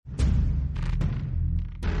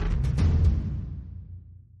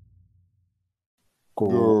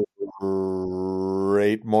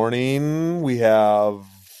Great morning. We have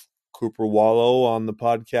Cooper Wallow on the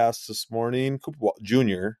podcast this morning.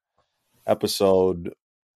 Junior, episode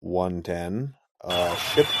 110.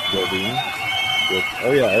 Shipbuilding.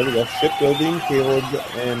 There we go. Shipbuilding. Caleb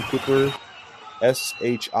and Cooper.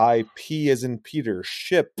 SHIP as in Peter.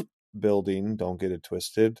 Shipbuilding. Don't get it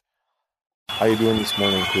twisted. How you doing this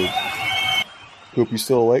morning, Coop? Coop, you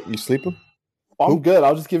still awake? You sleeping? I'm good.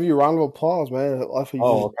 I'll just give you a round of applause, man. After you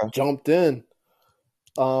okay. Jumped in.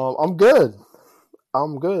 I'm good.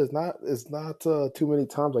 It's not too many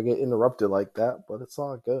times I get interrupted like that, but it's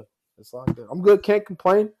all good. I'm good. Can't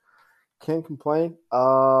complain. Party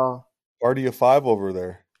of five over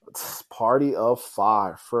there. It's party of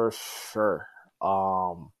five for sure.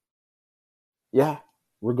 Yeah,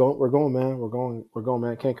 we're going, man. We're going,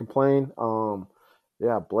 man. Can't complain.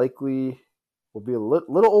 Blakely will be a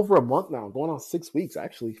little over a month now, going on 6 weeks,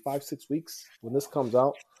 actually 5-6 weeks when this comes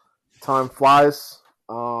out. Time flies.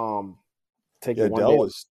 Dell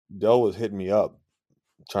was hitting me up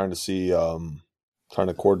trying to see trying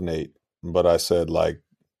to coordinate, but I said, like,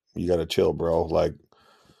 you gotta chill, bro. Like,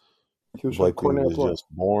 Blakely was just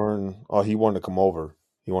born. Oh, he wanted to come over.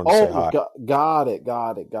 He wanted to say hi. Got it.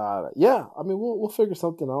 Yeah, I mean, we'll figure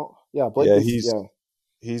something out. Yeah,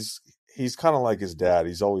 he's kind of like his dad.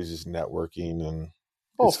 He's always just networking and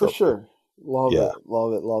for sure. Love it.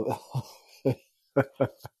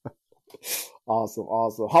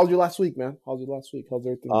 Awesome. How's your last week, man? How's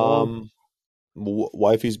everything going?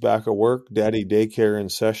 Wifey's back at work. Daddy daycare in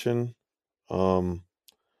session.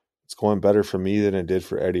 It's going better for me than it did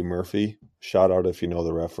for Eddie Murphy. Shout out if you know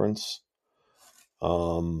the reference.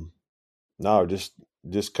 No,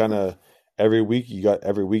 just kind of every week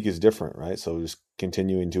is different, right? So just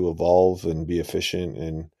continuing to evolve and be efficient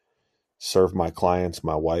and serve my clients,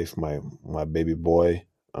 my wife, my baby boy,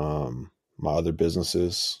 my other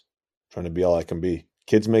businesses, trying to be all I can be.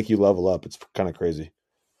 Kids make you level up. It's kind of crazy.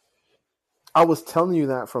 I was telling you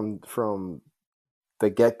that from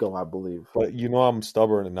the get-go, I believe. But you know I'm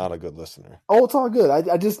stubborn and not a good listener. Oh, it's all good.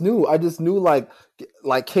 I just knew like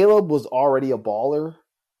Caleb was already a baller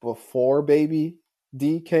before baby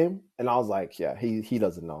D came, and I was like, yeah, he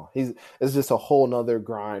doesn't know. It's just a whole nother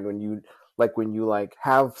grind when you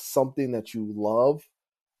have something that you love,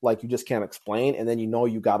 like you just can't explain, and then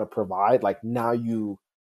you got to provide. Like now you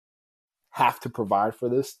have to provide for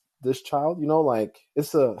this child. Like it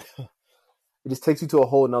just takes you to a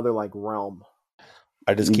whole nother like realm.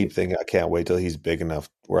 I just keep thinking I can't wait till he's big enough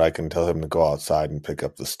where I can tell him to go outside and pick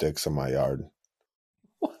up the sticks in my yard.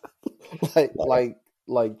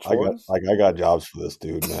 like chores? I got jobs for this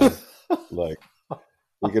dude, man. Like,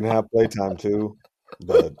 we can have playtime too,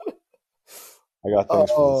 but I got things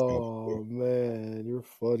for this guy. Oh man, you're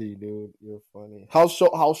funny, dude. You're funny. How's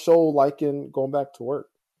show liking going back to work?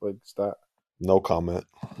 Like that? No comment.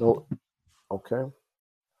 No. Okay.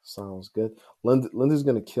 Sounds good. Linda's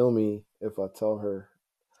gonna kill me if I tell her.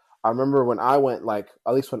 I remember when I went,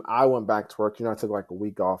 at least when I went back to work, I took like a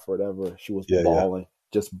week off or whatever. She was bawling,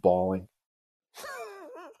 just bawling.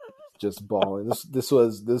 Just bawling. This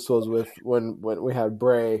was with when we had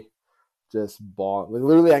Bray, just bawling. Like,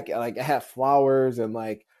 literally, I had flowers and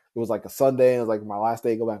it was like a Sunday and it was like my last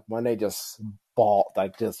day. Go back Monday, just bawled.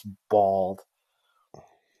 It's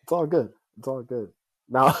all good.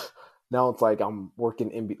 Now it's like I'm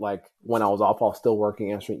working when I was off, I was still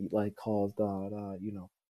working, answering calls.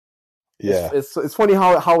 Yeah, it's funny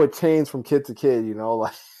how it changed from kid to kid.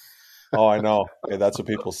 Oh, I know. Okay, that's what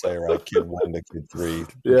people say, right? Kid 1 to kid 3.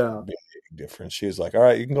 Yeah, big difference. She was like, "All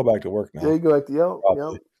right, you can go back to work now." Yeah, you go back to yep.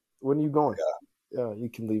 When are you going? Yeah,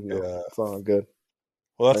 you can leave now. Yeah. It's all good.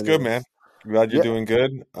 Well, that's good, man. Glad you're doing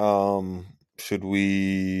good. Should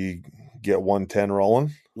we get 110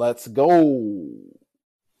 rolling? Let's go.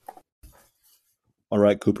 All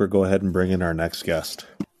right, Cooper, go ahead and bring in our next guest.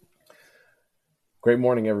 Great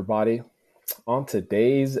morning, everybody. On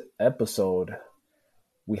today's episode,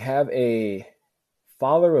 we have a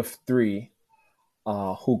father of 3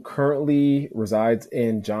 who currently resides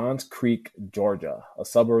in Johns Creek, Georgia, a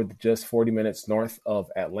suburb just 40 minutes north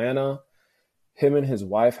of Atlanta. Him and his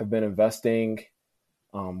wife have been investing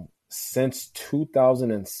since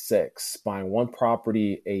 2006, buying one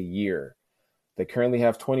property a year. They currently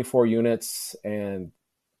have 24 units, and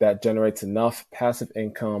that generates enough passive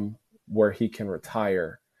income where he can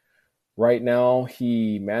retire. Right now,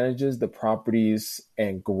 he manages the properties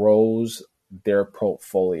and grows their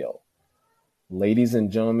portfolio. Ladies and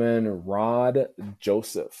gentlemen, Rod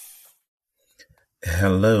Joseph.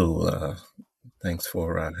 Hello. Thanks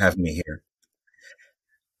for having me here.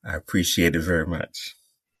 I appreciate it very much.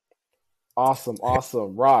 Awesome.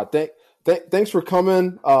 Rod, Thanks for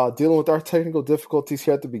coming. Dealing with our technical difficulties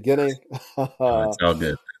here at the beginning. It's all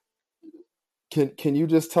good. Can you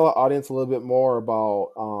just tell our audience a little bit more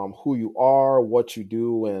about who you are, what you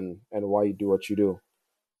do, and why you do what you do?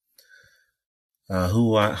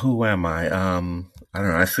 Who am I? I don't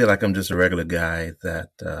know. I feel like I'm just a regular guy that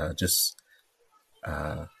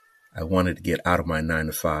uh, I wanted to get out of my 9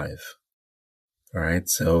 to 5. All right.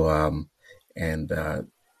 So and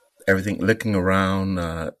everything, looking around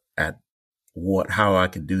at how I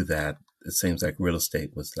could do that, it seems like real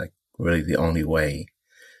estate was like really the only way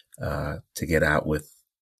to get out with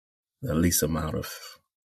the least amount of,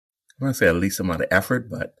 I want to say the least amount of effort,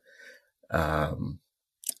 but um,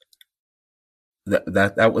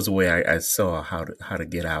 that was the way I saw how to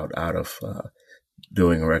get out of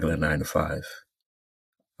doing a regular 9 to 5.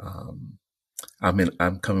 Um,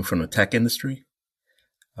 I'm coming from the tech industry.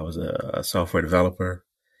 I was a software developer,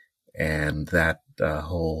 and that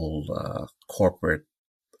whole corporate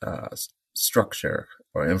uh, structure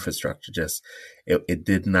or infrastructure it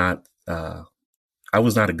did not. I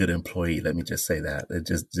was not a good employee. Let me just say that it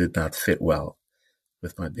just did not fit well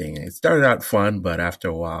with my being. It started out fun, but after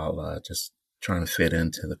a while, just trying to fit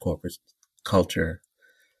into the corporate culture,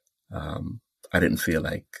 I didn't feel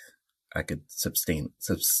like I could sustain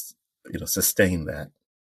that.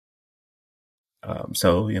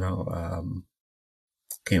 So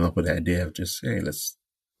came up with the idea of just, hey, let's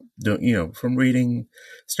do, from reading,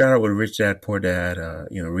 start out with Rich Dad Poor Dad,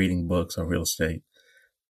 reading books on real estate.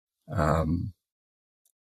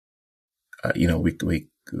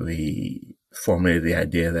 We formulated the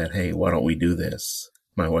idea that, hey, why don't we do this?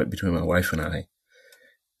 Between my wife and I,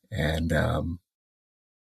 and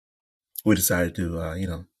we decided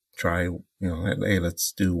to, try, hey,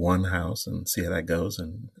 let's do one house and see how that goes.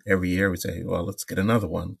 And every year we say, well, let's get another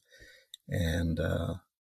one, and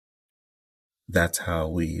that's how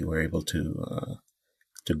we were able to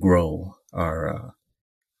grow our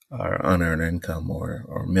unearned income,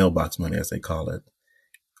 or mailbox money, as they call it,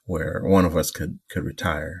 where one of us could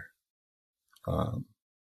retire.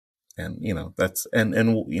 And that's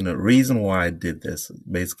and reason why I did this,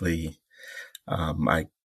 basically,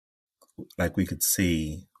 we could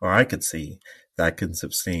see, or I could see, that I could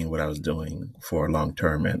sustain what I was doing for a long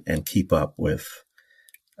term and keep up with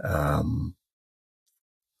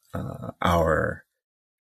our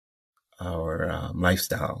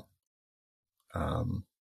lifestyle.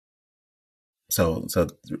 So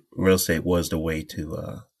real estate was the way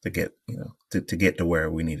to get to get to where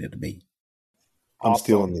we needed to be. I'm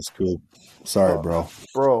stealing this scoop. Sorry, bro.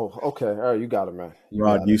 Bro, okay, all right, you got it, man.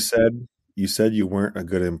 Rod, you said you weren't a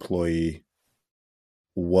good employee.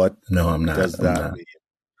 What? No, I'm not. Does that mean?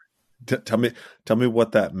 Tell me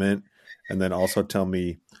what that meant, and then also tell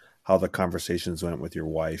me how the conversations went with your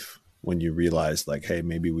wife when you realized, like, hey,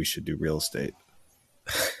 maybe we should do real estate.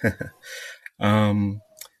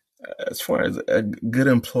 As far as a good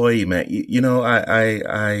employee, man,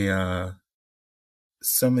 I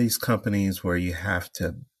some of these companies where you have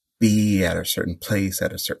to be at a certain place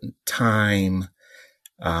at a certain time,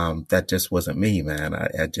 that just wasn't me, man.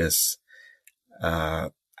 I just,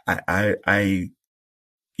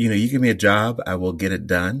 you give me a job, I will get it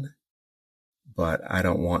done, but I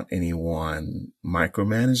don't want anyone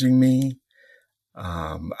micromanaging me.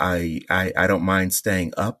 I don't mind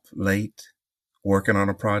staying up late, working on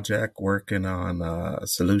a project, working on a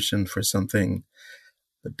solution for something,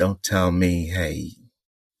 but don't tell me, hey,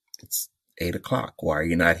 it's 8 o'clock. Why are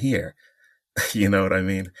you not here? You know what I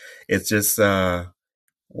mean? It's just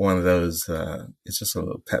one of those. It's just a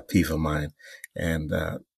little pet peeve of mine, and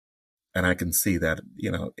I can see that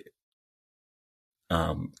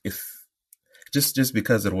if just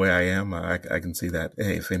because of the way I am, I can see that,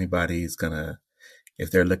 hey,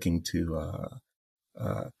 if they're looking to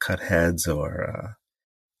cut heads or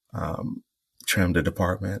trim the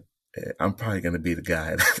department, I'm probably going to be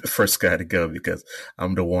the first guy to go, because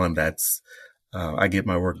I'm the one that's, I get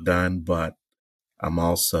my work done, but I'm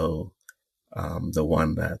also the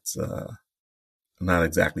one that's not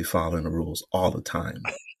exactly following the rules all the time.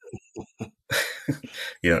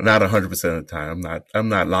 Not 100% of the time. I'm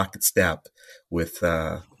not lock and step with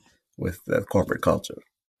the corporate culture.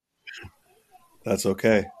 That's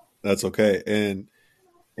okay. That's okay.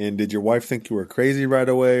 And did your wife think you were crazy right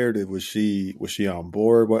away, or was she on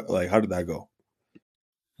board? How did that go?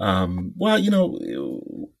 Well,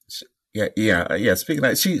 yeah. Speaking of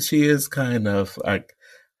that, she is kind of like,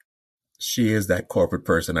 she is that corporate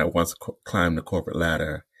person that wants to climb the corporate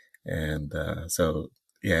ladder, and so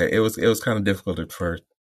yeah, it was kind of difficult at first,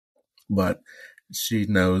 but she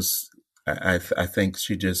knows. I think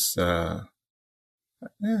she just, I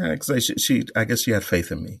guess she had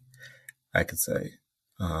faith in me, I could say.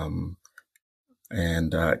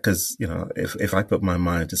 And because if I put my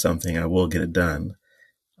mind to something, I will get it done.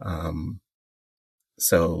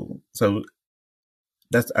 So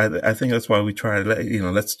that's I think that's why we try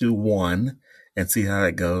to let's do one and see how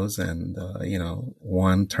it goes, and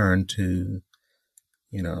one turn to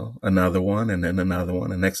another one, and then another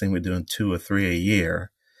one, and next thing we're doing 2 or 3 a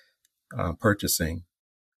year purchasing.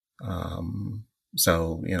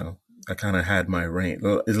 So I kind of had my range,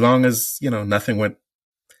 as long as nothing went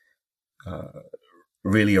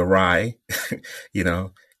really awry,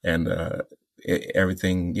 and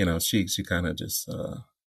everything, she kind of just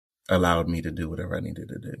allowed me to do whatever I needed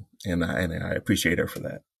to do, and I appreciate her for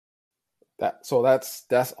that. That's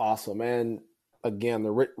awesome, man. Again,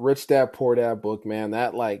 the Rich Dad Poor Dad book, man,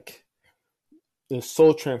 that like is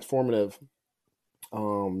so transformative.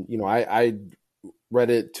 I read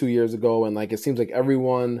it 2 years ago, and like it seems like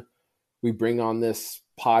everyone we bring on this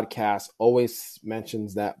podcast always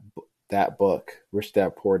mentions that book, Rich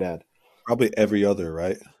Dad Poor Dad. Probably every other,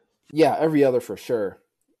 right? Yeah, every other for sure.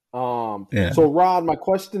 Yeah. So Rod, my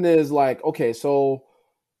question is like, okay, so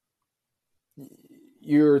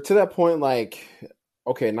you're to that point, like,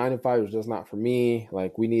 okay, 9 to 5 is just not for me.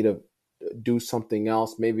 Like, we need to do something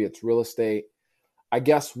else. Maybe it's real estate. I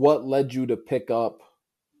guess what led you to pick up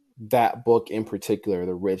that book in particular,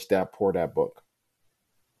 the Rich Dad Poor Dad book?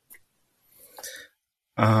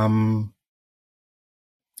 I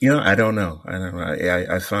don't know.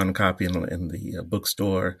 I found a copy in the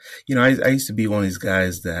bookstore. I used to be one of these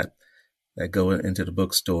guys that go into the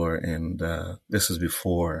bookstore, and this was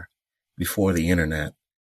before the internet.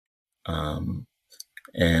 And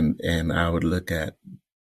I would look at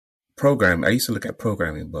I used to look at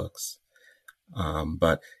programming books.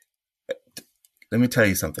 But let me tell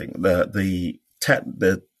you something. The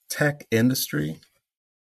tech industry,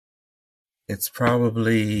 it's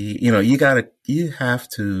probably, you have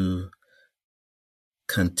to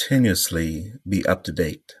continuously be up to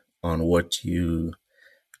date on what you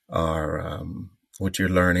are, what you're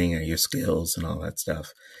learning and your skills and all that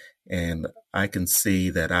stuff. And I can see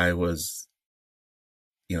that I was,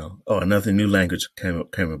 another new language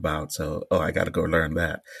came about. So, I got to go learn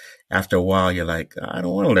that. After a while, you're like, I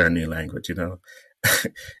don't want to learn a new language, and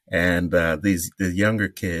the younger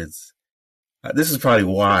kids, this is probably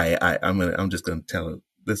why I'm just going to tell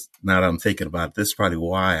this now that I'm thinking about it. This is probably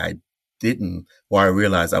why I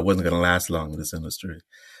realized I wasn't going to last long in this industry.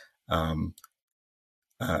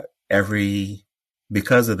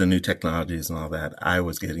 Because of the new technologies and all that, I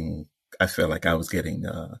felt like I was getting,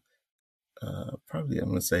 probably, I'm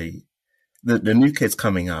going to say the new kids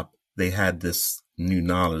coming up, they had this new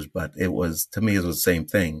knowledge, but to me, it was the same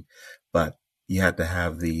thing, but you had to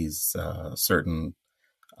have these, certain,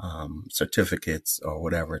 certificates or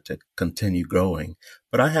whatever to continue growing.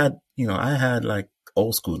 But I had like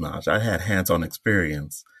old school knowledge. I had hands-on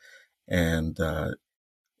experience. And,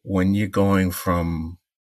 when you're going from,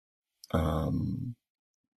 I'm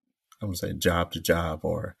going to say job to job,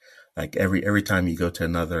 or like every time you go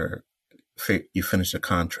to you finish a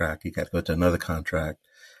contract, you got to go to another contract.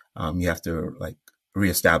 You have to like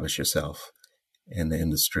reestablish yourself in the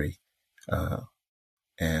industry.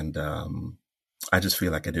 And I just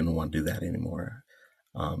feel like I didn't want to do that anymore.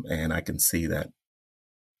 And I can see that,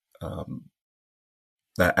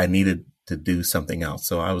 that I needed to do something else.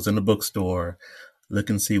 So I was in the bookstore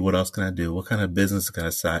looking to see what else can I do? What kind of business can I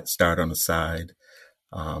start on the side?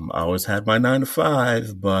 I always had my 9 to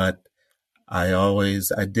 5, but I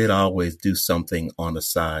did always do something on the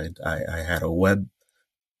side. I had a web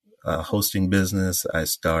hosting business. I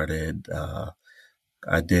started,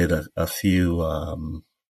 I did a few,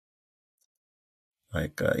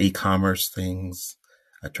 e-commerce things.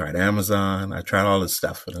 I tried Amazon. I tried all this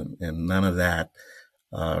stuff, and none of that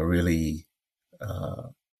really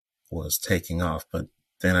was taking off. But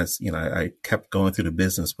then I kept going through the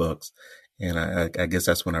business books, and I guess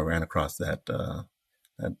that's when I ran across that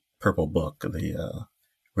purple book, the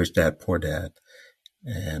Rich Dad Poor Dad,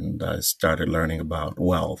 and I started learning about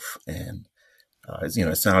wealth. And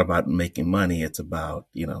it's not about making money; it's about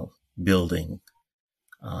building.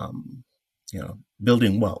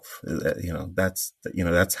 Building wealth. That's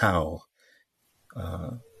how.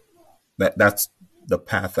 That's the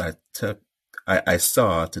path I took. I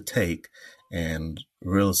saw to take, and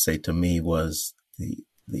real estate to me was the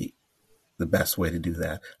best way to do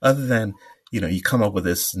that. Other than you come up with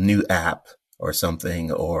this new app or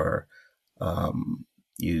something, or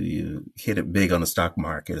you hit it big on the stock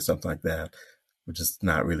market or something like that, which is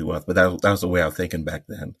not really wealth. But that was the way I was thinking back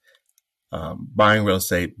then. Buying real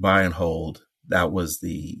estate, buy and hold. That was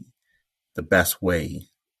the best way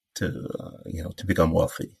to to become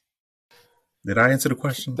wealthy. Did I answer the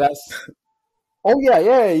question? That's Oh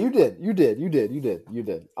yeah, you did.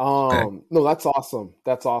 Okay. No, that's awesome.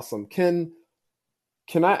 That's awesome. Can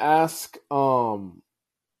I ask wh-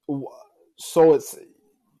 so it's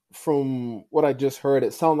from what I just heard,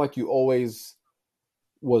 it sounded like you always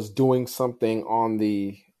was doing something on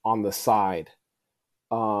the side.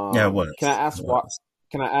 Yeah, it Can I was. ask It why? was.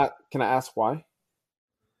 Can I ask why?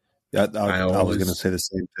 Yeah, I I was going to always, say the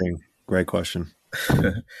same thing. Great question.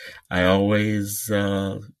 I always,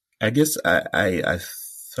 I guess I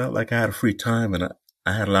felt like I had a free time and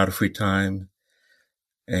I had a lot of free time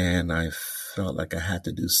and I felt like I had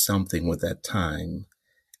to do something with that time.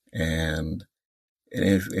 And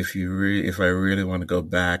if I really want to go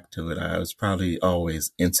back to it, I was probably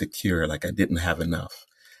always insecure, like I didn't have enough.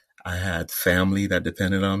 I had family that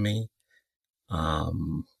depended on me.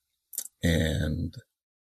 Um, and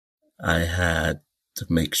I had to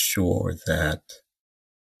make sure that,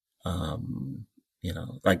 um,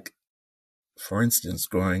 like for instance,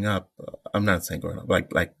 growing up, I'm not saying growing up,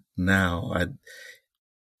 like now,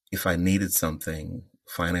 if I needed something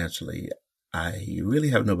financially, I really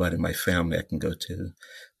have nobody in my family I can go to.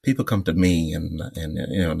 People come to me, and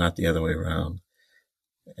not the other way around.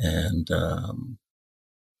 And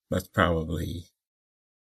that's probably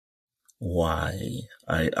why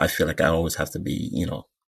I feel like I always have to be,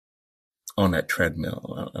 on that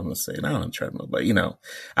treadmill. I'm gonna say not on a treadmill, but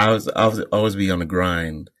I was always be on the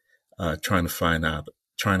grind, trying to find out,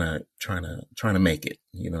 trying to make it.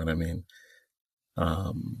 You know what I mean?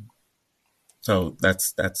 Um, so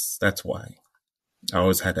that's why I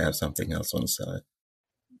always had to have something else on the side.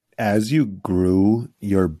 As you grew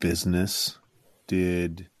your business,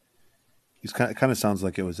 did it kind of sounds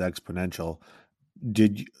like it was exponential.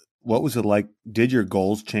 Did you, what was it like? Did your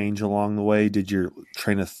goals change along the way? Did your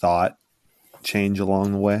train of thought change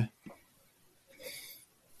along the way?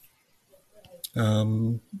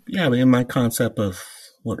 Yeah, I mean, my concept of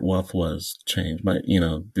what wealth was changed.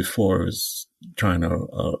 Before it was trying to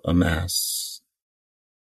amass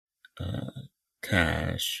uh,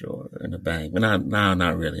 cash or in the bank, but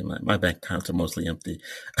not really. My bank accounts are mostly empty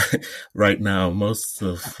right now. Most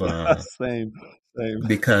of Same, same.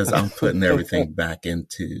 because I'm putting everything back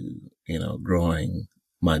into growing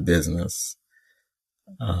my business.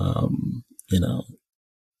 Um, you know,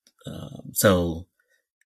 so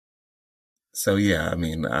yeah. I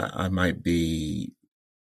mean, I might be.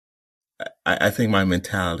 I think my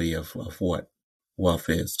mentality of what wealth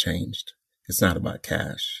is changed. It's not about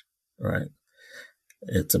cash, right?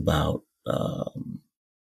 It's about, I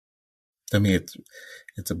mean,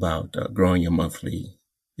 it's about growing your monthly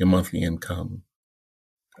income,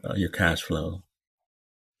 your cash flow.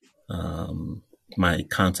 My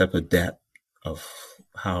concept of debt, of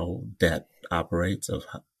how debt operates,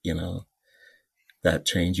 that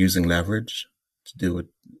change using leverage to do it,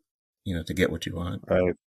 to get what you want.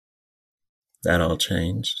 Right. That all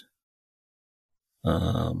changed.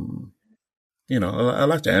 Um, I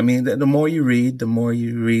like that. I mean, the more you read, the more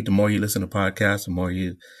you listen to podcasts, the more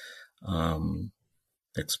you um,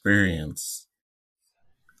 experience.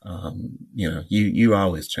 You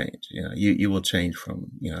always change. You will change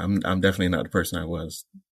from. I'm definitely not the person I was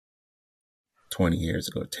 20 years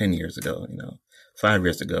ago, 10 years ago. 5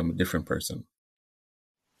 years ago, I'm a different person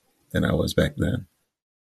than I was back then.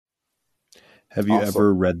 Have you Awesome.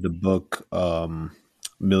 ever read the book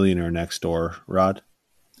Millionaire Next Door, Rod?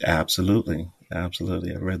 Absolutely,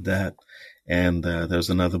 absolutely. I read that, and there's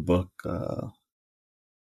another book that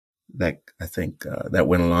I think that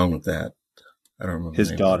went along with that. I don't remember the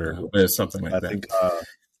His name of it daughter, now, but it's something like I that. think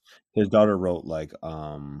his daughter wrote like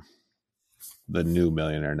the new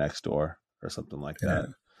Millionaire Next Door or something like Yeah, that.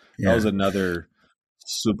 That was yeah, another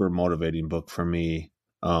super motivating book for me.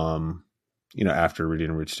 Um, after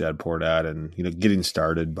reading Rich Dad Poor Dad and getting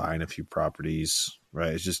started, buying a few properties,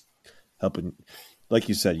 right? It's just helping. Like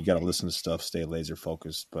you said, you got to listen to stuff, stay laser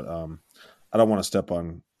focused. But I don't want to step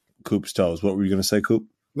on Coop's toes. What were you going to say, Coop?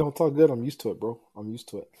 No, it's all good. I'm used to it, bro. I'm used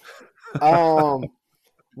to it. Um,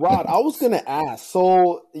 Rod, I was gonna ask.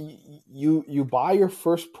 So you buy your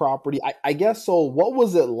first property. I guess so. What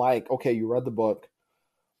was it like? Okay, you read the book,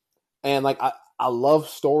 and like I love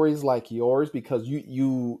stories like yours because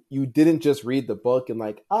you didn't just read the book and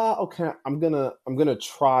like okay, I'm gonna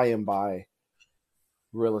try and buy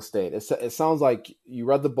real estate. It sounds like you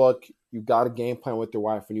read the book, you got a game plan with your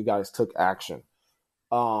wife, and you guys took action.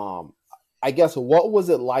 Um, I guess what was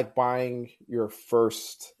it like buying your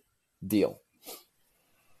first deal?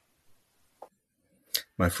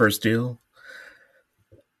 my first deal.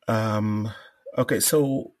 Um, okay,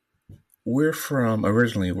 so we're from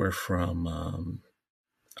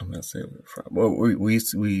I'm not saying where from. Well,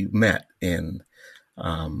 we met in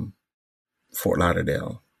um, Fort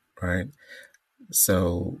Lauderdale, right?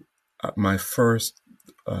 So my first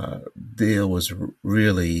deal was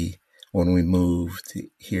really when we moved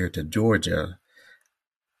here to Georgia.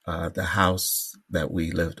 The house that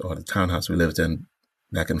we lived, or the townhouse we lived in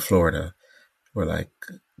back in Florida, we're like,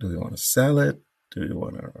 do we want to sell it? Do we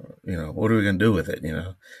want to, what are we going to do with it?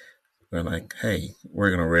 We're like, hey, we're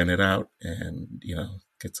going to rent it out and,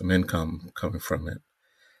 get some income coming from it.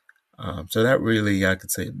 So that really, I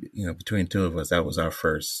could say, between two of us, that was our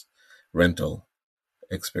first rental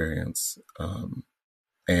experience.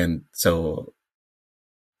 And so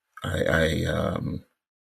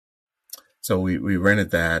so we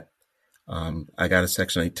rented that. I got a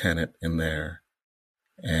Section 8 tenant in there,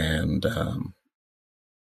 and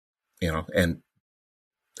and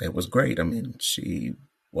it was great. I mean, she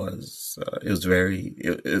was. It was very.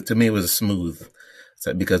 To me, it was smooth,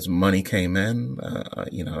 because money came in,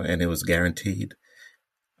 and it was guaranteed.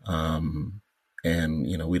 And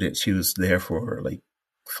we did. She was there for like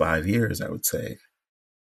 5 years, I would say.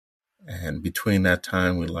 And between that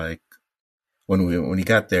time, when we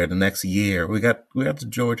got there, the next year we got to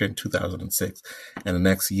Georgia in 2006, and the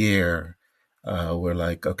next year we're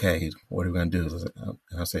like, okay, what are we going to do?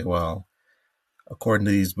 And I say, well, according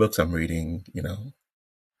to these books I'm reading,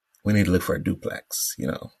 we need to look for a duplex,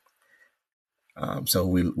 So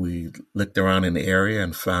we looked around in the area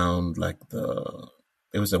and found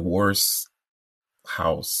it was a worse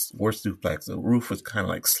duplex. The roof was kind of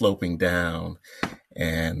like sloping down,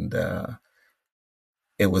 and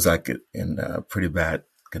it was like in pretty bad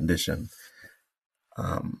condition.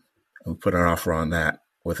 We put an offer on that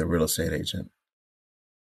with a real estate agent,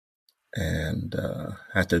 and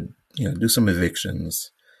had to do some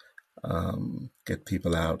evictions, get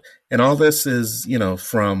people out, and all this is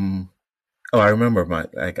from. Oh, I remember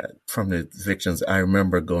from the evictions. I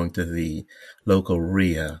remember going to the local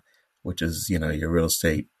RIA, which is your real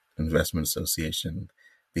estate investment association,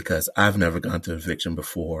 because I've never gone to eviction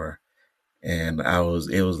before. And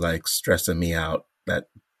it was like stressing me out that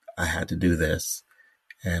I had to do this.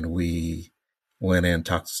 And we went in and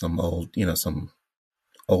talked to some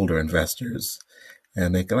older investors,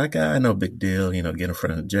 and they like, no big deal, get in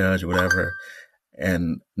front of the judge or whatever.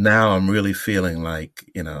 And now I'm really feeling like,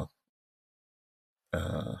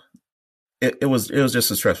 it was just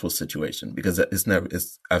a stressful situation, because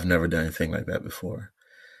I've never done anything like that before.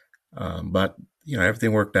 But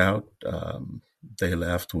everything worked out. They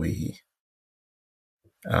left. We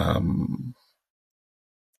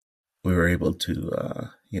were able to,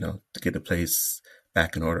 to get the place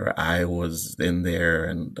back in order. I was in there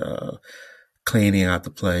and cleaning out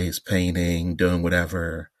the place, painting, doing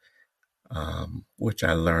whatever, which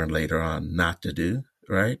I learned later on not to do,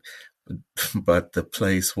 right? But the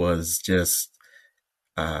place was just,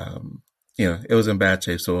 it was in bad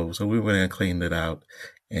shape. So we went in and cleaned it out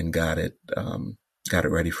and got it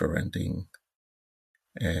ready for renting.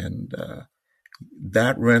 And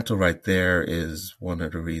that rental right there is one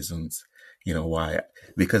of the reasons, why,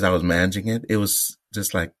 because I was managing it. It was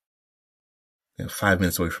just like 5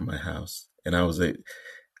 minutes away from my house, and I was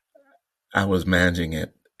managing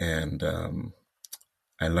it, and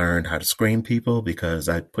I learned how to screen people, because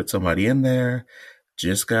I put somebody in there,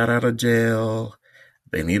 just got out of jail,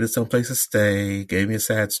 they needed someplace to stay, gave me a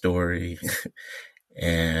sad story,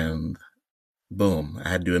 and boom, I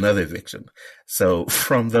had to do another eviction. So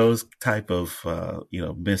from those type of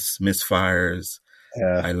misfires,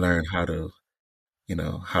 Yeah. I learned how to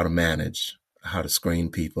manage, how to screen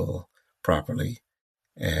people properly,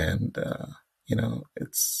 and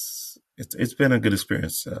it's been a good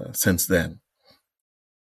experience since then.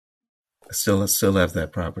 I still have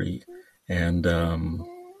that property, and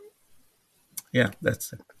yeah,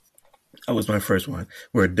 that was my first one.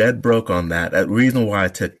 We're dead broke on that. The reason why I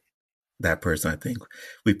took that person, I think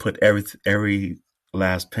we put every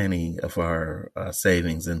last penny of our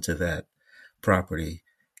savings into that property,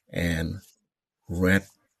 and the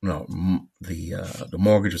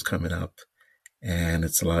mortgage was coming up, and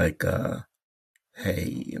it's like,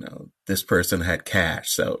 hey, this person had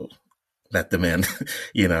cash, so let them in.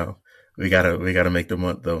 We gotta make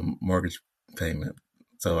the mortgage payment.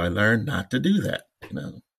 So I learned not to do that.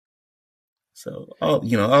 So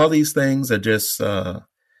all these things are just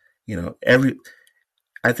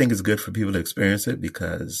I think it's good for people to experience it,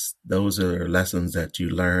 because those are lessons that you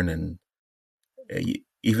learn, and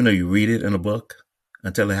even though you read it in a book,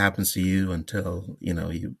 until it happens to you, until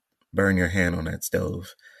you burn your hand on that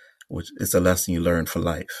stove, which is a lesson you learn for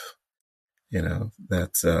life.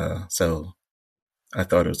 That's so I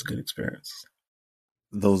thought it was a good experience.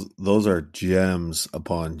 those are gems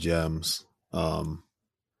upon gems.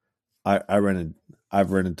 I rented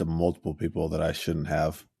I've rented to multiple people that I shouldn't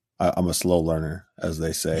have. I'm a slow learner, as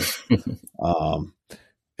they say. Um,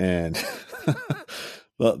 and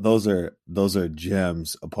those are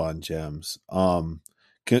gems upon gems.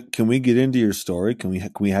 Can we get into your story? Can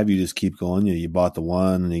we have you just keep going? You bought the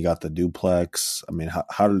one and you got the duplex. I mean,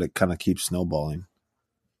 how did it kind of keep snowballing?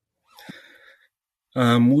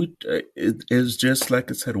 It's just like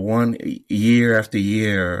I said, one year after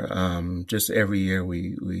year. Just every year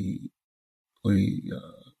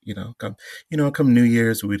come New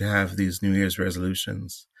Year's, we'd have these New Year's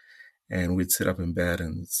resolutions, and we'd sit up in bed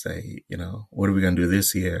and say, what are we going to do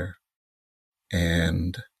this year?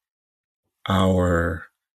 And and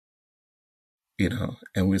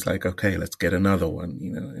we was like, okay, let's get another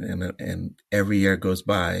one, and every year goes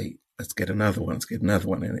by, let's get another one,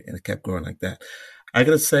 and it kept growing like that. I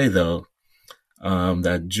gotta say though,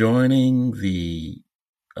 that joining the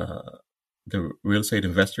Real Estate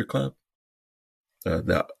Investor Club,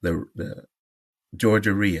 the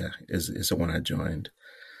Georgia RIA is the one I joined.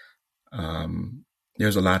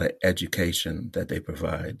 There's a lot of education that they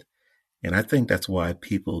provide, and I think that's why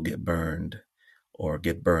people get burned or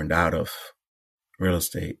get burned out of real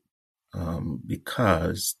estate,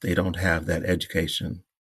 because they don't have that education,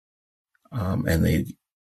 and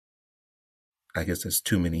I guess there's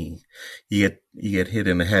too many. You get hit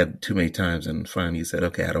in the head too many times, and finally you said,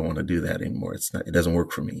 "Okay, I don't want to do that anymore. It doesn't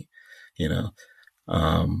work for me." You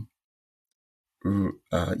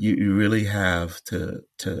really have to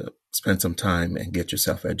spend some time and get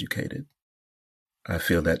yourself educated. I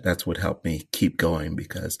feel that that's what helped me keep going,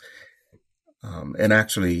 because, and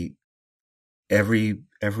actually, every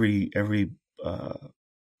time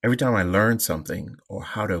I learned something or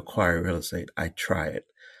how to acquire real estate, I try it.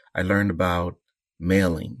 I learned about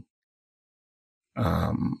mailing.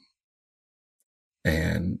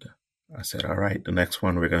 And I said, all right, the next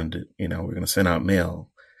one we're going to do, we're going to send out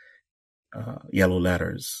mail, yellow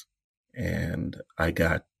letters. And I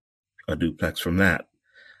got a duplex from that.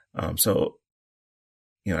 So,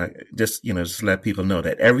 just let people know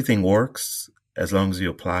that everything works as long as you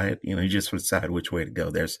apply it. You just decide which way to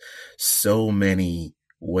go. There's so many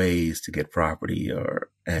ways to get property,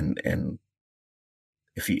 and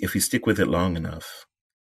if you stick with it long enough,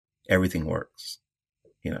 everything works.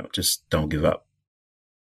 Just don't give up.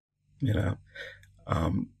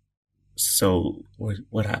 So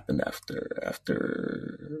what happened after?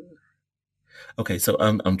 Okay, so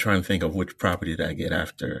I'm trying to think of which property did I get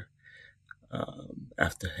after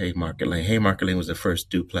Haymarket Lane. Haymarket Lane was the first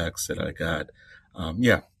duplex that I got.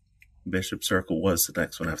 Bishop Circle was the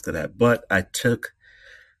next one after that. But I took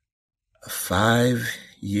a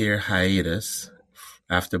 5-year hiatus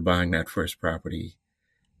after buying that first property,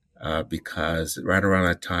 because right around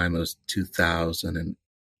that time, it was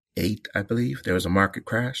 2008, I believe, there was a market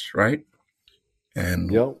crash, right?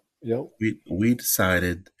 And yep. We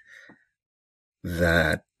decided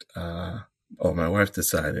that, my wife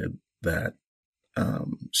decided that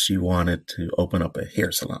she wanted to open up a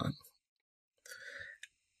hair salon.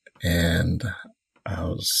 And I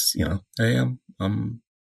was, hey, I'm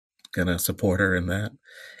gonna support her in that.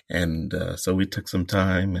 And so we took some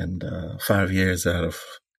time and 5 years out of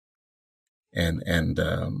and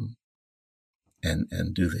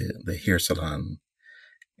do the hair salon.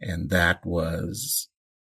 And that was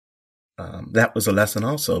a lesson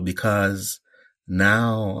also, because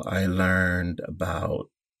now I learned about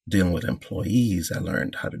dealing with employees. I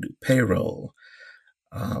learned how to do payroll.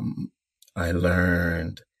 I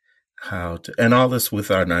learned how to, and all this with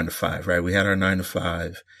our 9-to-5, right? We had our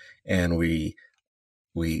 9-to-5, and we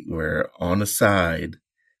were on the side.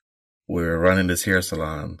 We were running this hair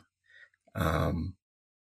salon,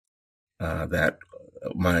 that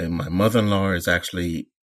my mother-in-law is actually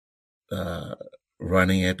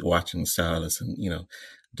running it, watching stylists, and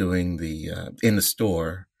doing the in the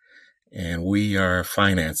store, and we are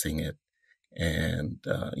financing it, and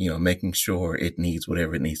making sure it needs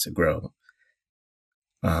whatever it needs to grow.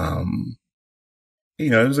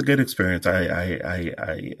 It was a good experience.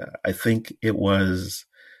 I think it was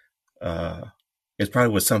it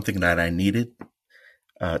probably was something that I needed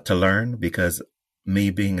to learn, because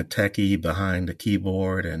me being a techie behind the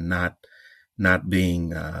keyboard and not being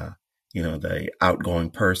the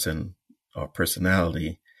outgoing person or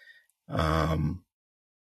personality,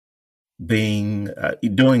 doing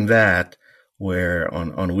that, where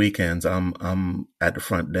on weekends I'm at the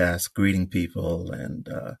front desk greeting people and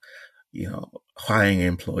hiring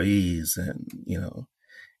employees,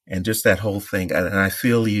 and just that whole thing. And I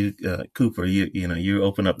feel you, Cooper, you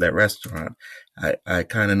open up that restaurant. I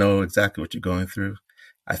kind of know exactly what you're going through.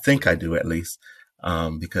 I think I do at least,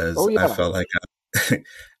 because Oh I yeah. felt like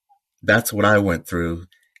that's what I went through,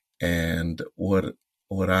 and what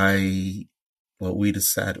I what we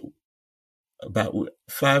decided about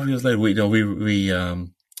 5 years later.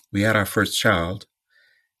 We had our first child,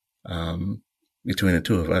 um, between the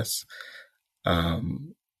two of us,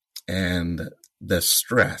 um, and the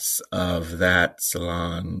stress of that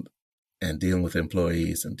salon and dealing with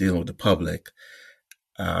employees and dealing with the public,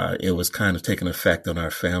 it was kind of taking effect on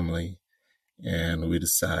our family. And we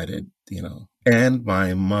decided, and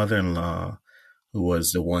my mother-in-law, who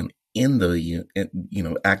was the one in the,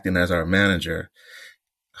 acting as our manager,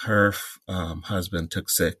 her husband took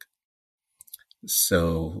sick.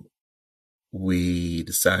 So we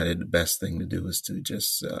decided the best thing to do is to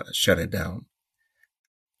just shut it down.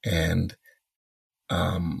 And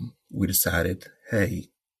we decided, hey,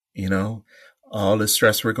 you know, all the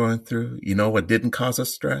stress we're going through, what didn't cause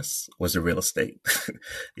us stress was the real estate,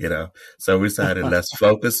 you know. So we decided, let's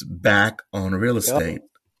focus back on real Yep. estate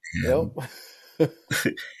Yep.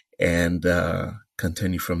 and and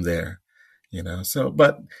continue from there, So,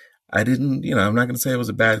 but I didn't, I'm not going to say it was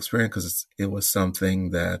a bad experience, because it was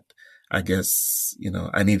something that I guess,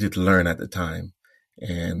 I needed to learn at the time.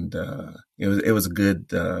 And it was a good,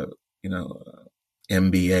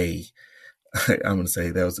 MBA. I'm going to say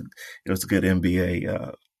it was a good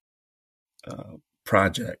MBA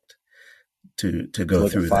project to It's go like a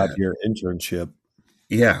through that. 5-year internship.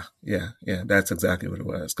 Yeah. That's exactly what it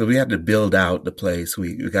was. Because we had to build out the place.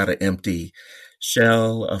 We got an empty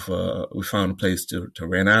shell we found a place to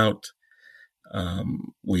rent out.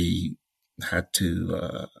 We had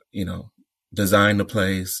to, design the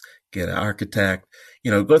place, get an architect,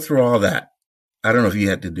 go through all that. I don't know if you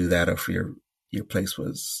had to do that or if your place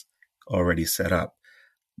was already set up,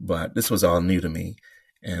 but this was all new to me,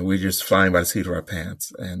 and we're just flying by the seat of our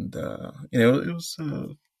pants. And it was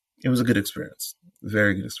a good experience,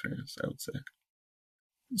 very good experience, I would say.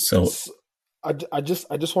 So, I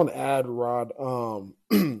just want to add, Rod.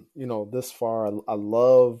 This far, I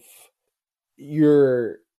love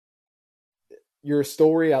your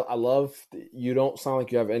story. I love you don't sound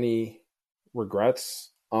like you have any regrets.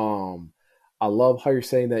 I love how you're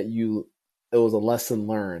saying that it was a lesson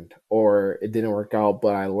learned, or it didn't work out,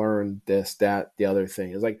 but I learned this, that, the other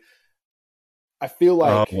thing. It's like I feel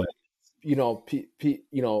like well,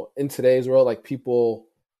 in today's world, like people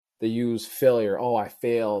they use failure. Oh, I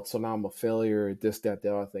failed, so now I'm a failure. This, that,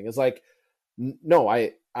 the other thing. It's like no,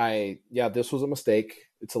 yeah, this was a mistake.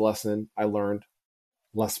 It's a lesson I learned.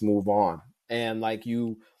 Let's move on. And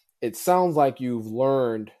it sounds like you've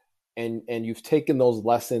learned and you've taken those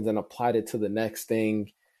lessons and applied it to the next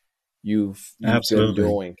thing you've been absolutely.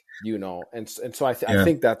 doing, and so I Yeah.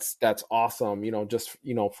 think that's awesome. Just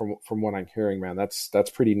from what I'm hearing, man, that's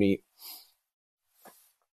pretty neat.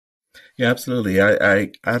 Yeah, absolutely. I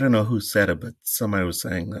don't know who said it, but somebody was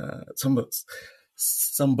saying,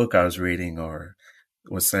 some book I was reading or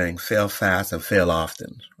was saying, fail fast and fail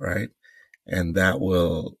often, right? And that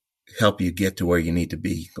will help you get to where you need to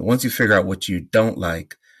be. Once you figure out what you don't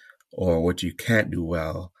like or what you can't do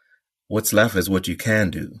well, what's left is what you can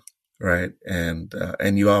do, right? And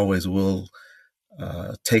you always will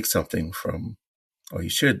take something from, or you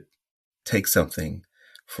should take something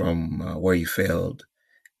from where you failed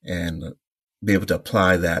and be able to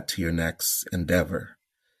apply that to your next endeavor,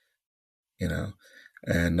 you know.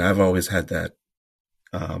 And I've always had that.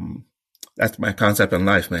 That's my concept in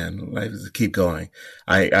life, man. Life is to keep going.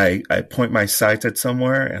 I point my sights at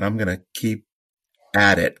somewhere, and I'm gonna keep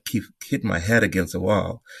at it, keep hitting my head against the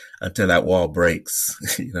wall until that wall breaks,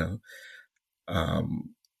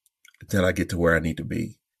 until I get to where I need to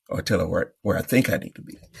be, or until where I think I need to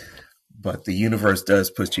be. But the universe does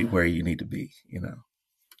put you where you need to be,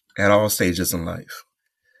 at all stages in life.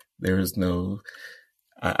 There is no,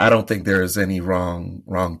 I don't think there is any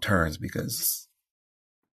wrong turns, because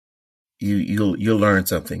you'll learn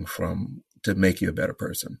something to make you a better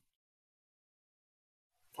person.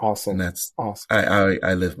 Awesome. And that's awesome.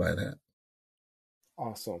 I live by that.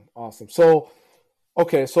 Awesome. So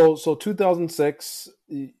okay, so 2006,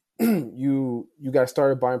 you guys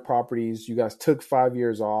started buying properties. You guys took 5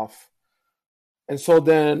 years off, and so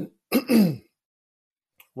then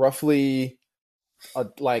roughly a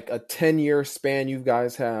 10-year span, you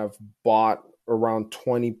guys have bought around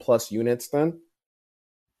 20 plus units. Then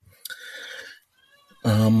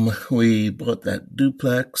we bought that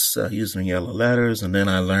duplex using yellow letters, and then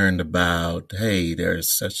I learned about, hey,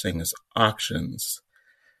 there's such thing as auctions.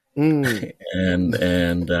 and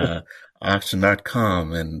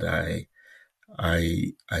auction.com, and I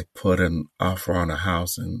put an offer on a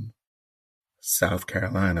house in South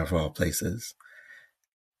Carolina, of all places,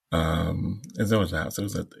 And there was a house.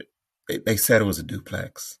 They said it was a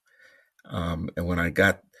duplex. And when I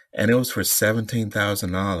got, and it was for $17,000.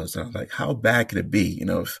 And I was like, how bad could it be?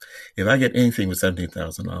 If I get anything for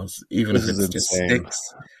 $17,000, even This if is it's just insane.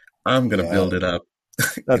 sticks, I'm going to Yeah, build it up,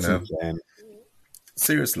 that's insane.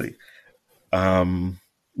 seriously.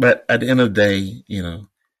 But at the end of the day,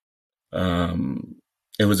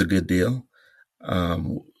 it was a good deal.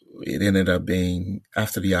 It ended up being,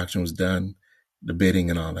 after the auction was done, the bidding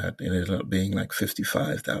and all that, it ended up being like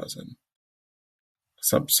 55,000,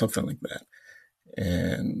 something like that.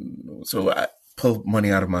 And so I pulled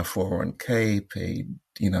money out of my 401k,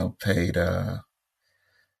 paid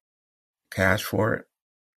cash for it.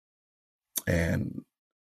 And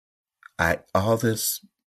all this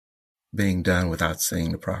being done without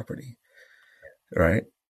seeing the property. Right.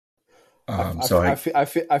 I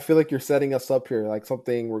feel like you're setting us up here, like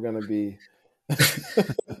something we're gonna be.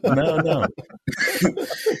 No.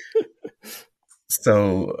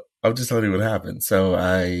 So I'll just tell you what happened.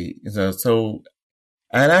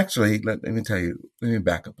 And actually, let me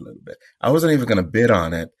back up a little bit. I wasn't even going to bid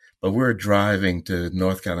on it, but we were driving to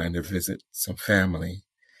North Carolina to visit some family,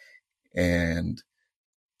 and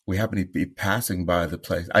we happened to be passing by the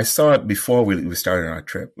place. I saw it before we started our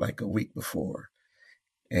trip, like a week before.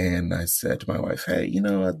 And I said to my wife, hey,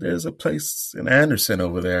 there's a place in Anderson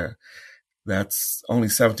over there that's only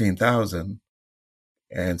 17,000.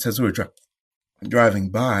 And since we were driving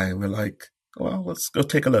by, we're like, well, let's go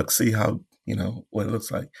take a look, see how, what it looks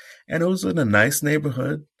like. And it was in a nice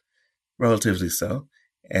neighborhood, relatively so.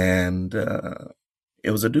 And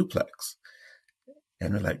it was a duplex.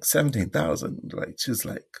 And we're like, 17,000. Like, she's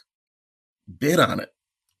like, bid on it.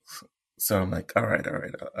 So I'm like, all right,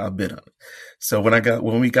 I'll bid on it. So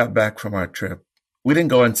when we got back from our trip, we didn't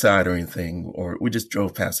go inside or anything, or we just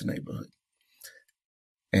drove past the neighborhood.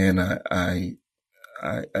 And I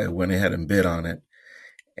went ahead and bid on it.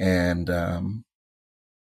 And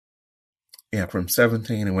from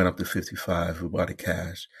 17 it went up to 55. We bought it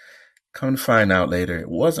cash. Come to find out later, it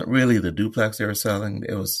wasn't really the duplex they were selling.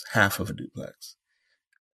 It was half of a duplex.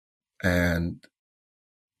 And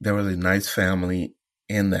there was a nice family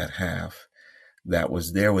in that half that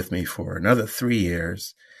was there with me for another 3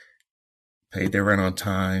 years, paid their rent on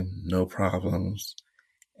time, no problems.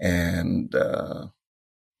 And,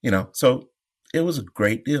 so it was a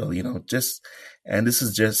great deal, and this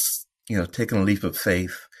is just, taking a leap of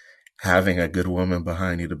faith, having a good woman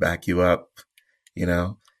behind you to back you up,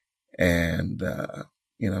 and,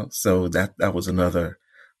 so that was another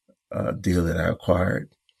deal that I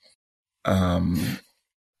acquired. And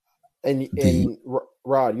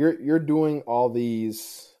Rod, you're doing all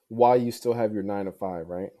these while you still have your 9 to 5,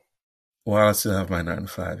 right? While I still have my 9 to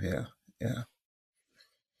 5, yeah.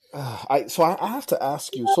 I have to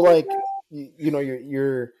ask you. So, like,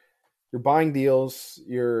 you're buying deals.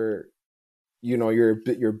 You're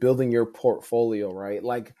building your portfolio, right?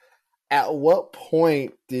 Like, at what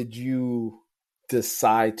point did you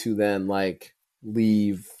decide to then like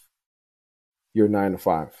leave your 9 to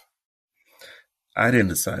 5? I didn't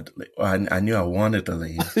decide to leave. Well, I knew I wanted to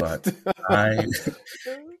leave, but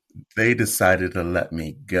they decided to let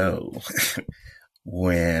me go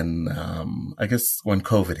when, I guess when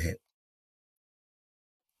COVID hit.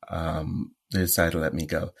 They decided to let me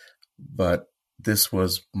go. But this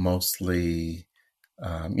was mostly,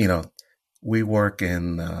 we work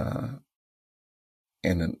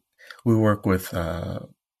we work with the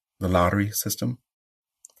lottery system,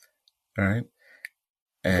 all right?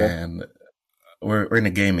 And we're in the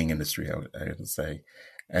gaming industry, I would say.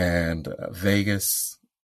 And Vegas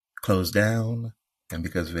closed down. And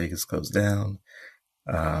because Vegas closed down,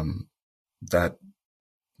 that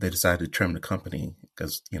they decided to trim the company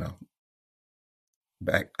because,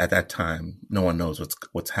 back at that time, no one knows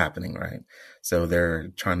what's happening, right? So they're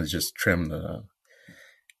trying to just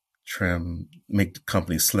make the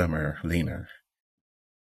company slimmer, leaner.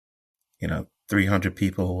 300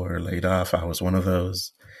 people were laid off. I was one of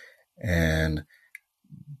those. And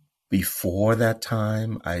before that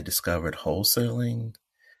time, I discovered wholesaling,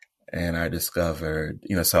 and I discovered,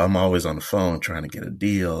 so I'm always on the phone trying to get a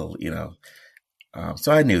deal,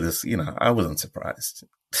 so I knew this, I wasn't surprised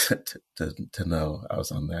to know I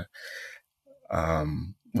was on there.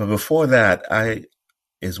 But before that,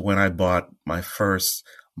 is when I bought my first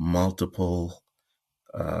multiple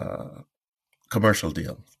commercial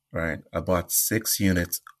deal, right? I bought 6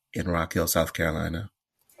 units in Rock Hill, South Carolina.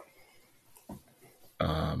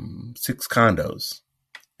 6 condos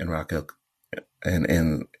in Rock Hill,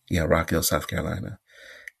 Rock Hill, South Carolina.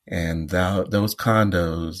 And those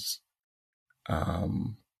condos,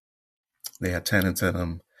 they had tenants in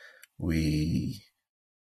them. We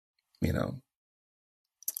you know,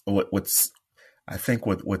 what's I think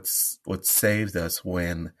what saved us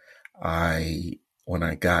when I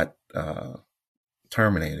got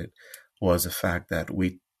terminated was the fact that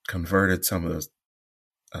we converted some of those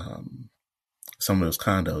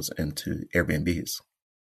condos into Airbnbs.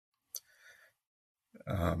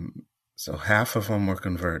 So half of them were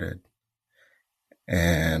converted,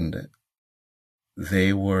 and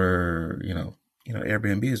they were,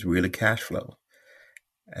 Airbnb is really cash flow,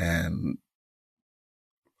 and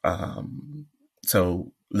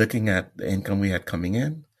so looking at the income we had coming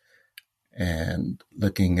in, and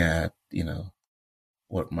looking at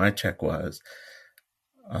what my check was,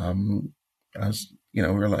 I was, we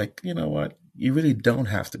were like, you know what, you really don't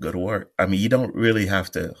have to go to work. I mean, you don't really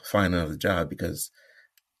have to find another job, because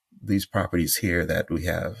these properties here that we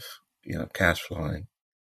have, cash flowing,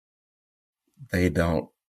 they don't,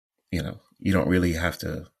 you don't really have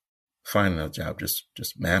to find another job,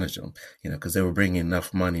 just manage them, because they were bringing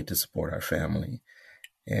enough money to support our family.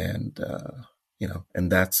 And,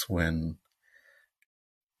 and that's when,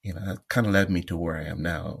 it kind of led me to where I am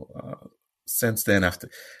now. Since then, I'm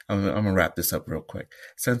going to wrap this up real quick.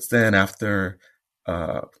 Since then, after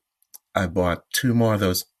I bought 4 more of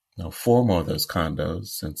those condos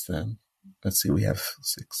since then. Let's see, we have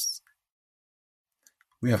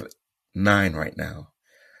 9 right now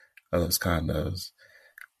of those condos.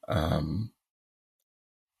 And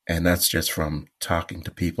that's just from talking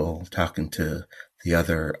to people, talking to the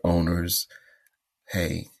other owners.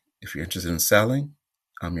 Hey, if you're interested in selling,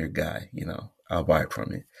 I'm your guy, I'll buy it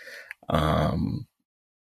from you.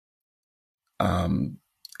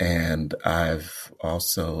 And I've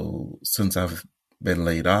also, since I've been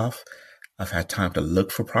laid off, I've had time to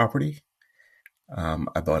look for property.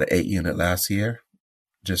 I bought an 8-unit last year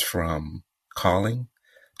just from calling,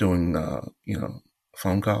 doing,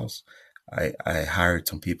 phone calls. I hired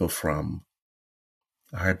people from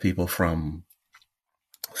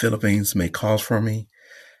Philippines, make calls for me.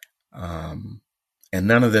 And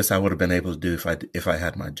none of this I would have been able to do if I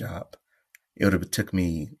had my job. It would have took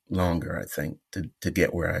me longer, I think, to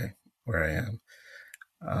get where I am,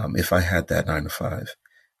 if I had that 9 to 5.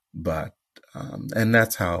 But and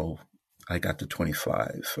that's how I got to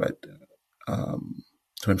 25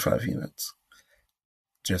 units.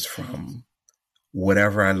 Just from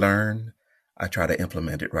whatever I learn, I try to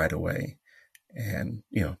implement it right away, and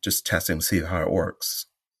just testing to see how it works,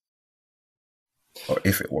 or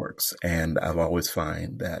if it works. And I've always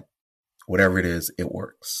find that whatever it is, it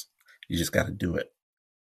works. You just got to do it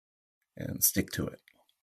and stick to it.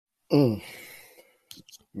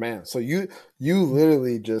 Man, so you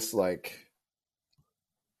literally just like,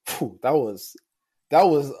 that was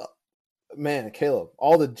man, Caleb,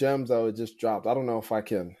 all the gems I would just dropped. I don't know if I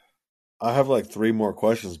can. I have like 3 more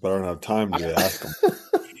questions, but I don't have time to ask them.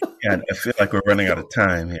 Yeah, I feel like we're running out of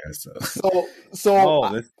time here.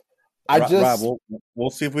 Rob, we'll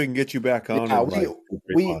see if we can get you back on.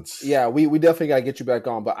 Yeah, we definitely got to get you back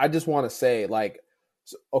on. But I just want to say, like,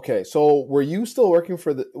 okay, so were you still working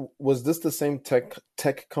for was this the same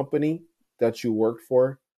tech company that you worked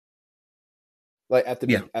for? Like at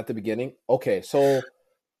the beginning? Okay, so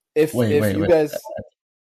if you guys...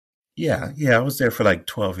 Yeah, I was there for like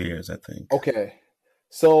 12 years, I think. Okay.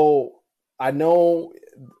 So I know,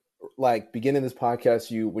 like, beginning this podcast,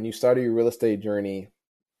 when you started your real estate journey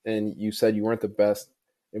and you said you weren't the best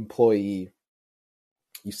employee,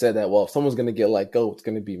 you said that, well, if someone's going to get let go, it's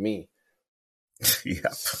going to be me. Yeah.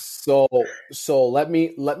 So let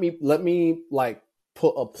me like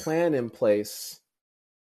put a plan in place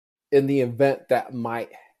in the event that might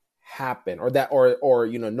happen, or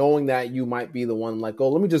knowing that you might be the one like, oh,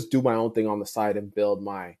 let me just do my own thing on the side and build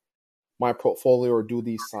my portfolio or do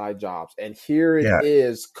these side jobs. And here it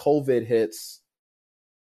is, COVID hits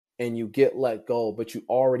and you get let go, but you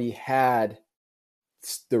already had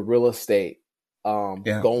the real estate going.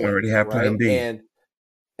 Already have plan B.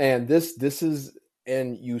 And this is,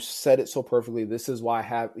 and you said it so perfectly, this is why I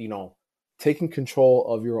have, taking control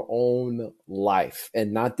of your own life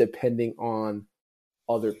and not depending on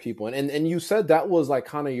other people. And you said that was like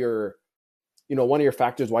kind of your, one of your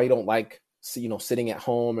factors why you don't like, sitting at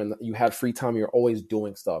home and you have free time, you're always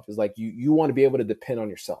doing stuff. It's like you want to be able to depend on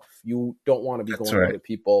yourself. You don't want to be going to other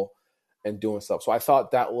people and doing stuff. So I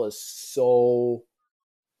thought that was so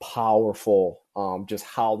powerful. Just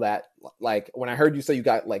how that, like, when I heard you say you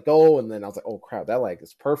got let go, and then I was like, oh crap, that like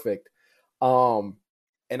is perfect. And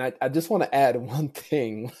I just want to add one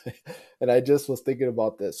thing, and I just was thinking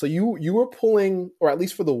about this. So you were pulling, or at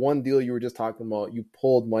least for the one deal you were just talking about, you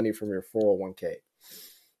pulled money from your 401k.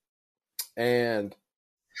 And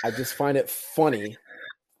I just find it funny.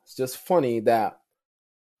 It's just funny that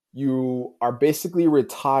you are basically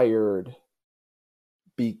retired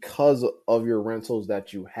because of your rentals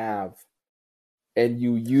that you have, and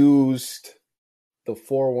you used the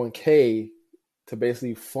 401k to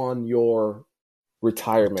basically fund your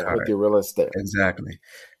retirement with Retired. your real estate. Exactly.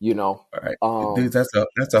 You know, All right, dude.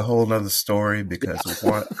 That's a whole nother story because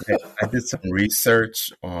one, I did some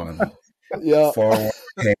research on yeah,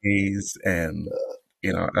 401ks, and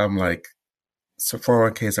I'm like, so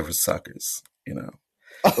 401ks are for suckers.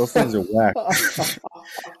 Those things are whack.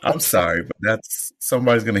 I'm sorry, but that's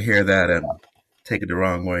somebody's gonna hear that and take it the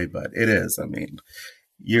wrong way, but it is. I mean,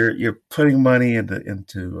 you're putting money into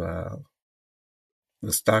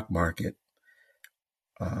the stock market,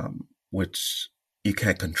 which you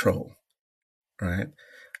can't control, right?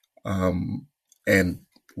 And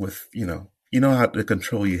with how the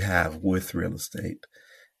control you have with real estate,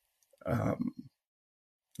 um,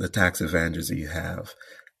 the tax advantages that you have,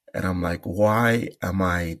 and I'm like, why am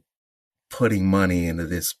I putting money into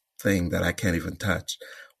this thing that I can't even touch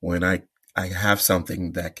when I have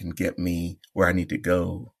something that can get me where I need to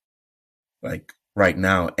go, like right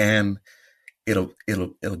now, and it'll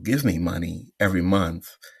give me money every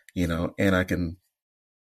month, and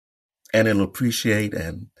and it'll appreciate,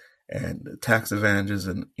 and tax advantages,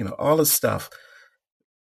 and all this stuff.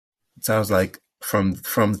 So I was like, from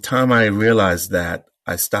the time I realized that,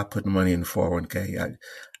 I stopped putting money in 401k.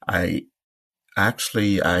 I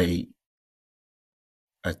actually I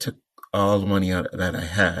took all the money out that I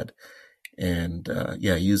had, and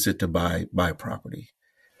used it to buy property.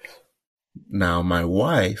 Now my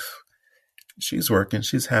wife, she's working,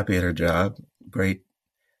 she's happy at her job, great.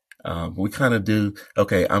 We kind of do,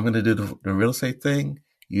 okay, I'm going to do the real estate thing,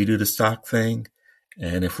 you do the stock thing,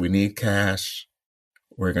 and if we need cash,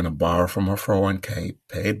 we're going to borrow from our 401k,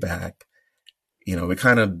 pay it back. We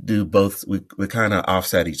kind of do both. We kind of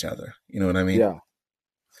offset each other. You know what I mean? Yeah.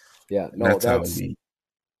 And No, that's how that's we.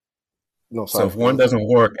 no. So Sorry. if one doesn't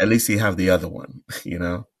work, at least you have the other one.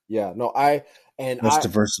 Yeah. No. That's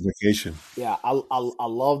diversification. Yeah, I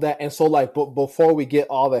love that. And so, like, but before we get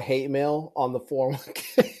all the hate mail on the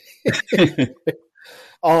 401k,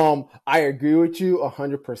 I agree with you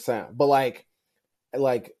 100%. But like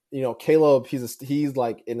Caleb, he's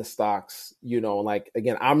like in the stocks. Like,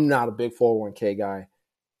 again, I'm not a big 401k guy.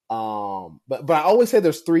 But I always say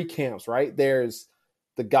there's three camps, right? There's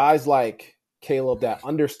the guys like Caleb that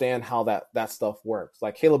understand how that stuff works.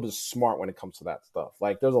 Like, Caleb is smart when it comes to that stuff.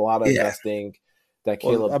 Like, there's a lot of investing that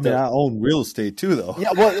Caleb does. I own real estate too, though.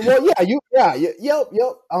 Yeah, yep.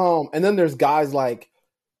 And then there's guys like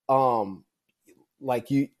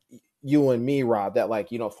you and me, Rob, that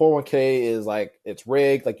 401k is like, it's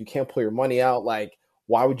rigged, like you can't pull your money out. Like,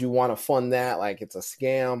 why would you want to fund that? Like, it's a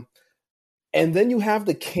scam. And then you have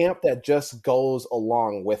the camp that just goes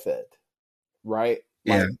along with it, right?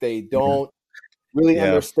 Yeah. Like, they don't really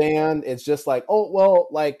understand. It's just like, oh, well,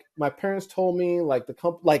 like my parents told me, like the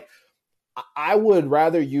company, like I would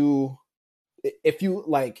rather if you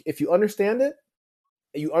understand it,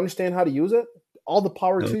 you understand how to use it, all the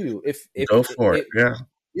power to you. If go for it.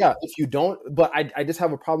 Yeah. If you don't, but I just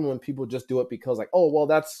have a problem when people just do it because, like, oh, well,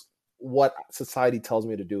 that's what society tells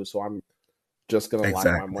me to do, so I'm just gonna lock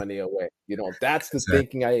my money away. That's the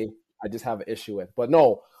thinking I just have an issue with. But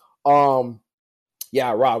no,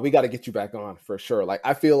 yeah, Rob, we got to get you back on for sure. Like,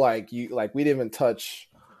 I feel like we didn't even touch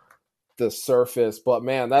the surface, but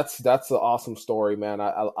man, that's an awesome story, man.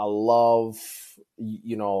 I love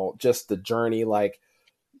just the journey, like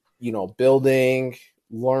building,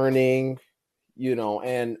 learning,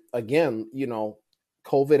 and again,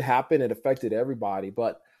 COVID happened, it affected everybody,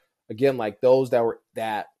 but again, like those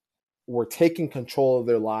that were taking control of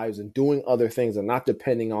their lives and doing other things and not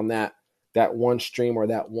depending on that one stream or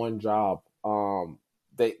that one job,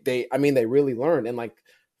 they really learned. And like,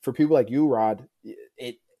 for people like you, Rod,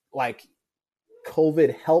 it like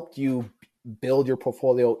COVID helped you build your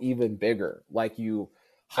portfolio even bigger. Like, you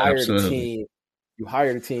hired a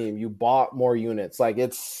team, you bought more units. Like,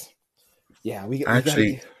 it's, yeah, I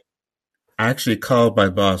actually called my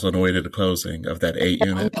boss on the way to the closing of that 8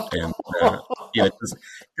 unit, and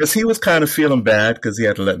because he was kind of feeling bad because he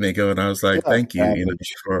had to let me go, and I was like, "Thank you,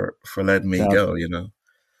 for letting me go."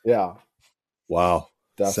 Yeah. Wow.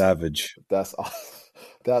 That's savage. That's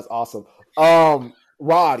awesome.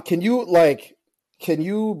 Rod, can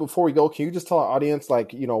you before we go, can you just tell our audience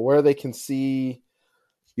where they can see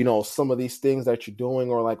some of these things that you're doing,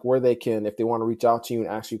 or like where they can, if they want to reach out to you and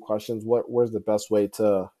ask you questions, where's the best way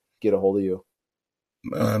to get a hold of you?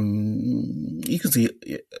 You can see,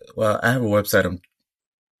 well, I have a website I'm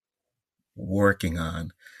working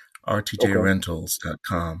on,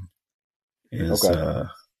 rtjrentals.com is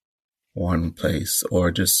one place,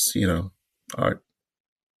 or just, art,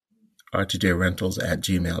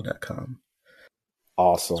 rtjrentals@gmail.com. It's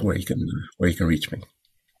Awesome. where you can reach me.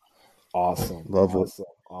 Awesome. Love it.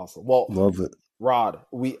 Awesome. Well, Love it. Rod,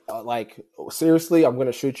 we seriously, I'm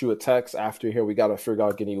gonna shoot you a text after here. We gotta figure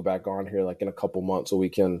out getting you back on here like in a couple months so we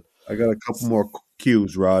can. I got a couple more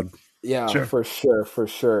cues, Rod. Yeah, Sure. for sure.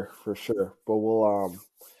 But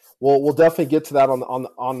we'll definitely get to that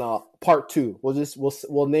on part 2.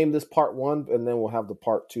 We'll name this part 1 and then we'll have the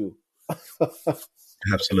part 2.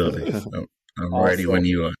 Absolutely. I'm Awesome. ready when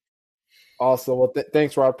you are. Awesome. Well,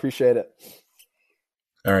 thanks, Rod. Appreciate it.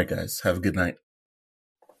 All right, guys. Have a good night.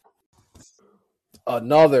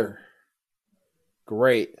 Another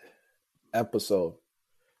great episode.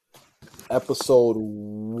 Episode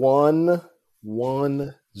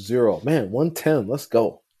 110. Man, 110. Let's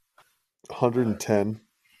go. 110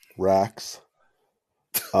 racks.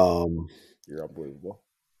 You're unbelievable.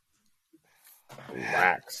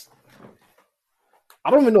 Racks.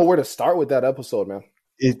 I don't even know where to start with that episode, man.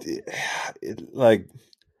 It like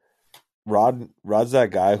Rod's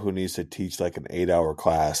that guy who needs to teach like an 8-hour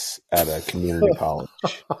class at a community college.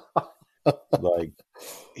 Like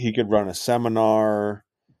he could run a seminar,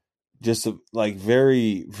 just like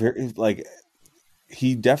very, very like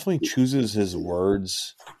he definitely chooses his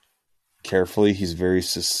words carefully. He's very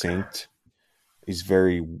succinct. He's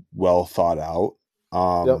very well thought out.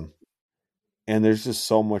 And there's just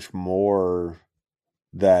so much more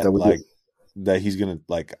that he's gonna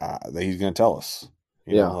tell us.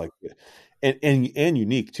 You know, like and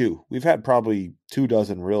unique too. We've had probably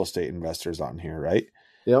 24 real estate investors on here, right?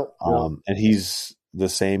 Yep. And he's the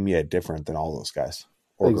same yet different than all those guys.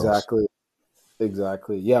 Exactly.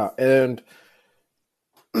 Yeah. And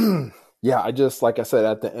yeah, I just, like I said,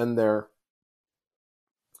 at the end there,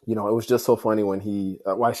 it was just so funny when he,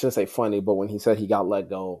 I shouldn't say funny, but when he said he got let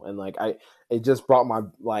go, and like, it just brought my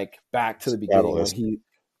back to the beginning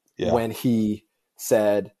when he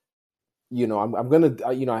said, I'm going to,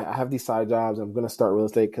 I have these side jobs. I'm going to start real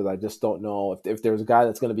estate because I just don't know if there's a guy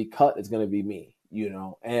that's going to be cut, it's going to be me,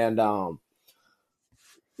 and, and I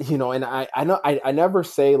know I never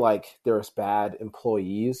say like there's bad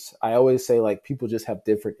employees. I always say like people just have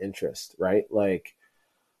different interests, right? Like,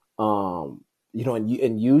 and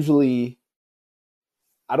usually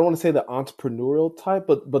I don't want to say the entrepreneurial type,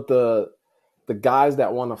 but the guys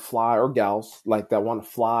that want to fly, or gals like that want to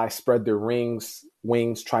fly, spread their wings,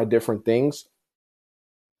 try different things,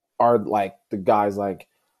 are like the guys like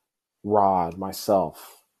Rod,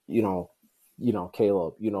 myself, Caleb,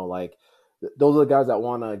 like those are the guys that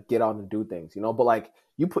want to get out and do things, but like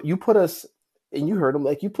you put us, and you heard them,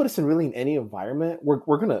 like you put us in really in any environment, we're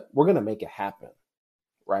gonna make it happen,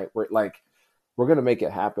 right? We're gonna make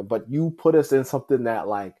it happen. But you put us in something that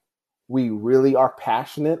like we really are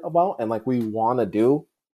passionate about and like we want to do,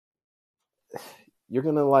 you're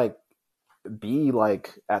gonna like be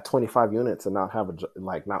like at 25 units and not have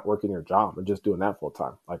not working your job and just doing that full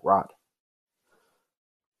time, like Rod.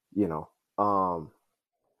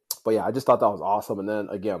 But yeah, I just thought that was awesome. And then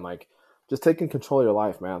again, like just taking control of your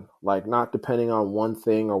life, man. Like not depending on one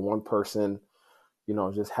thing or one person,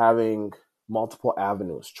 just having multiple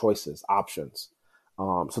avenues, choices, options.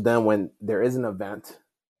 So then when there is an event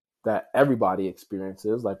that everybody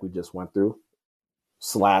experiences, like we just went through,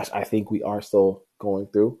 / I think we are still going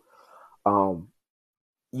through, I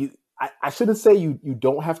shouldn't say you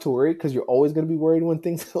don't have to worry, because you're always going to be worried when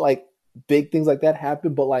things like big things like that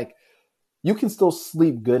happen, but like you can still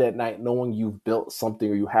sleep good at night knowing you've built something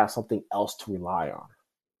or you have something else to rely on.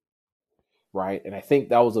 Right. And I think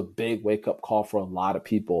that was a big wake up call for a lot of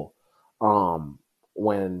people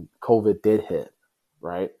when COVID did hit.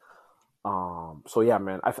 Right. So yeah,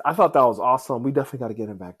 man, I thought that was awesome. We definitely got to get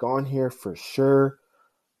him back on here for sure.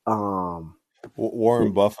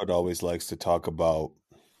 Warren Buffett always likes to talk about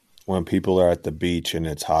when people are at the beach and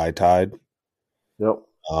it's high tide. Yep.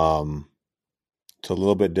 It's a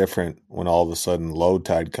little bit different when all of a sudden low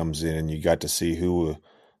tide comes in and you got to see who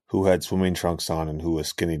had swimming trunks on and who was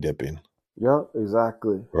skinny dipping. Yep,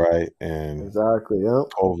 exactly. Right. And exactly,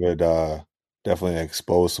 yep. COVID definitely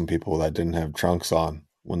exposed some people that didn't have trunks on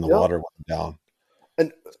when the water went down.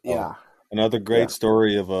 And yeah. Another great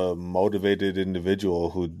story of a motivated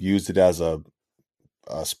individual who used it as a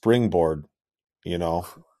springboard, when you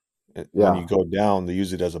go down, they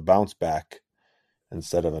use it as a bounce back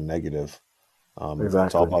instead of a negative.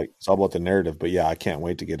 Exactly. It's all about the narrative, but yeah, I can't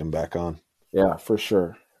wait to get him back on. Yeah, for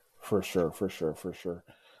sure.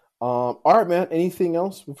 All right, man. Anything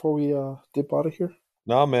else before we dip out of here?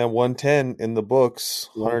 No, man. 110 in the books.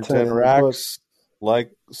 110 racks.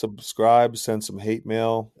 Like, subscribe, send some hate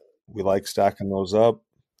mail. We like stacking those up.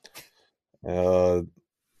 Uh,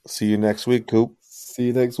 see you next week, Coop. See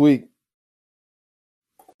you next week.